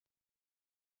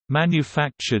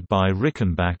Manufactured by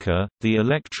Rickenbacker, the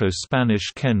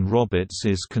Electro-Spanish Ken Roberts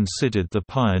is considered the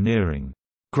pioneering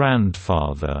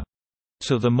grandfather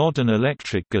to the modern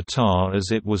electric guitar, as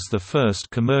it was the first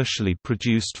commercially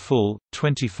produced full,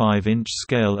 25-inch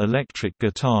scale electric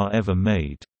guitar ever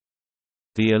made.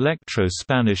 The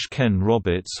Electro-Spanish Ken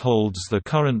Roberts holds the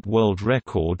current world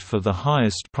record for the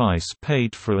highest price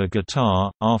paid for a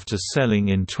guitar, after selling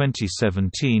in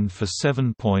 2017 for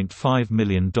 $7.5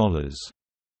 million.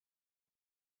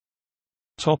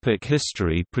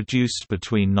 History. Produced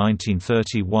between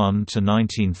 1931 to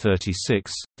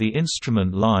 1936, the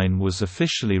instrument line was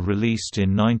officially released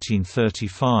in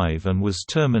 1935 and was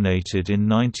terminated in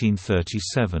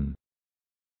 1937.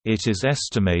 It is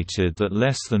estimated that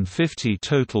less than 50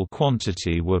 total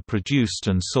quantity were produced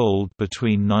and sold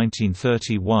between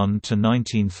 1931 to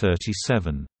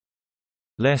 1937.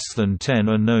 Less than 10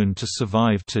 are known to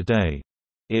survive today.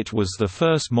 It was the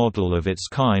first model of its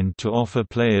kind to offer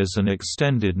players an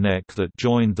extended neck that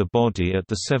joined the body at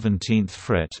the 17th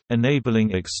fret,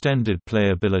 enabling extended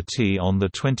playability on the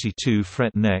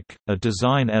 22-fret neck, a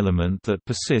design element that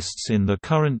persists in the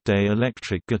current-day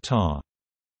electric guitar.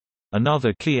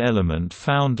 Another key element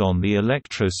found on the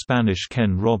Electro-Spanish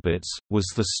Ken Roberts, was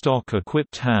the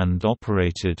stock-equipped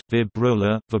hand-operated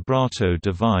vib-roller vibrato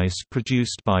device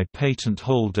produced by patent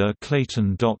holder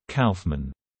Clayton Doc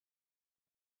Kaufman.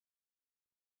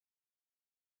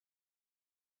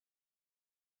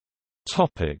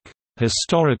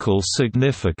 Historical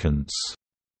significance.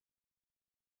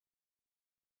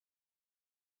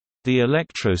 The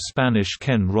Electro-Spanish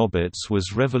Ken Roberts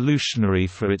was revolutionary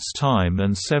for its time,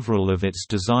 and several of its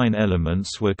design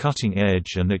elements were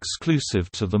cutting-edge and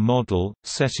exclusive to the model,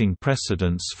 setting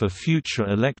precedents for future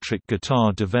electric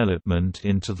guitar development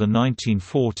into the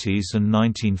 1940s and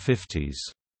 1950s.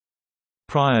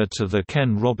 Prior to the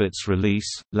Ken Roberts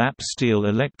release, lap steel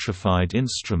electrified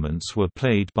instruments were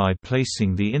played by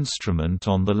placing the instrument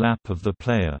on the lap of the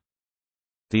player.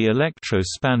 The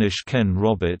Electro-Spanish Ken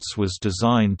Roberts was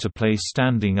designed to play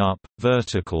standing up,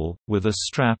 vertical, with a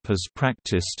strap as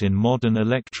practiced in modern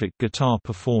electric guitar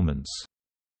performance.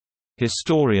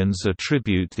 Historians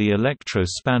attribute the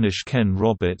Electro-Spanish Ken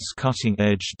Roberts'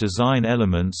 cutting-edge design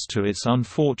elements to its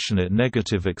unfortunate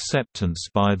negative acceptance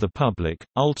by the public,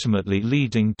 ultimately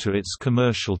leading to its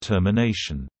commercial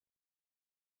termination.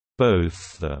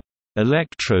 Both the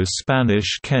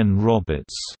Electro-Spanish Ken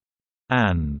Roberts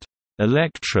and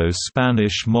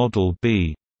Electro-Spanish Model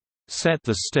B set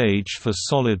the stage for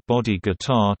solid-body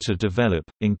guitar to develop,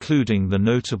 including the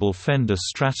notable Fender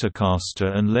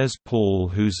Stratocaster and Les Paul,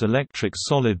 whose electric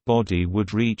solid body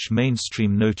would reach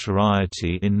mainstream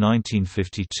notoriety in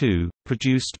 1952,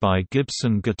 produced by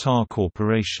Gibson Guitar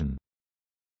Corporation.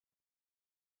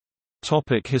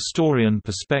 Historian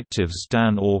perspectives.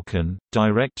 Dan Orkin,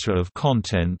 director of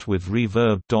content with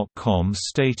Reverb.com,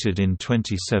 stated in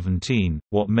 2017,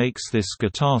 "What makes this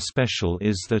guitar special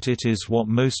is that it is what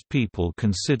most people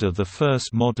consider the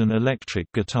first modern electric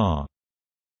guitar.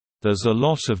 There's a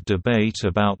lot of debate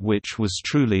about which was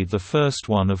truly the first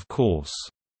one, of course.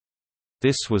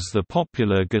 This was the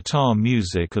popular guitar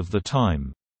music of the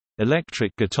time.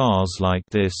 Electric guitars like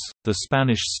this, the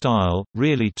Spanish style,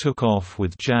 really took off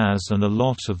with jazz and a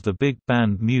lot of the big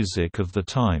band music of the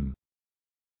time.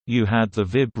 You had the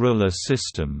vib-roller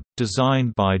system,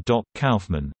 designed by Doc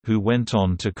Kaufman, who went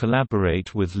on to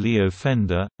collaborate with Leo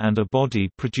Fender, and a body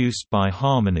produced by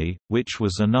Harmony, which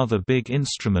was another big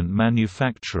instrument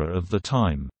manufacturer of the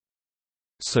time.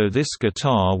 So this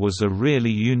guitar was a really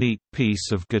unique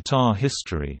piece of guitar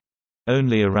history.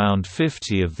 Only around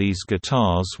 50 of these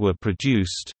guitars were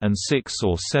produced, and 6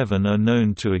 or 7 are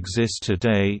known to exist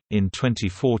today." In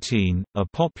 2014, a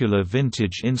popular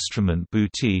vintage instrument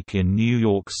boutique in New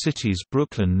York City's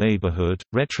Brooklyn neighborhood,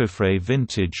 Retrofray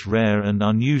Vintage Rare and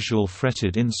Unusual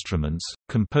Fretted Instruments,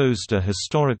 composed a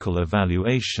historical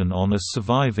evaluation on a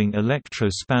surviving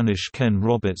Electro-Spanish Ken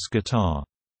Roberts guitar.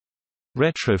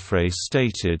 Retrofray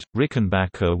stated,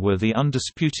 "Rickenbacker were the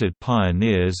undisputed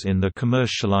pioneers in the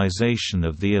commercialization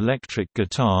of the electric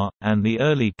guitar, and the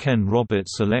early Ken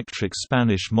Roberts electric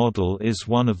Spanish model is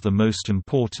one of the most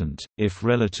important, if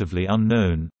relatively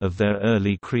unknown, of their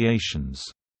early creations."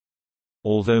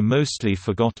 Although mostly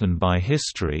forgotten by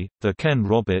history, the Ken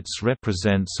Roberts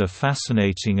represents a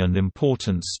fascinating and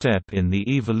important step in the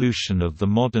evolution of the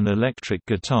modern electric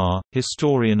guitar.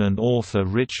 Historian and author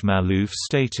Rich Maloof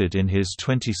stated in his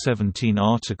 2017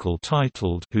 article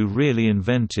titled "Who Really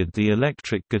Invented the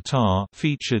Electric Guitar?"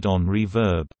 featured on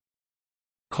Reverb.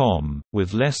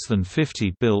 With less than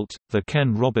 50 built, the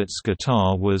Ken Roberts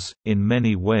guitar was, in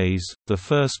many ways, the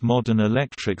first modern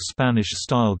electric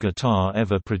Spanish-style guitar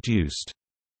ever produced.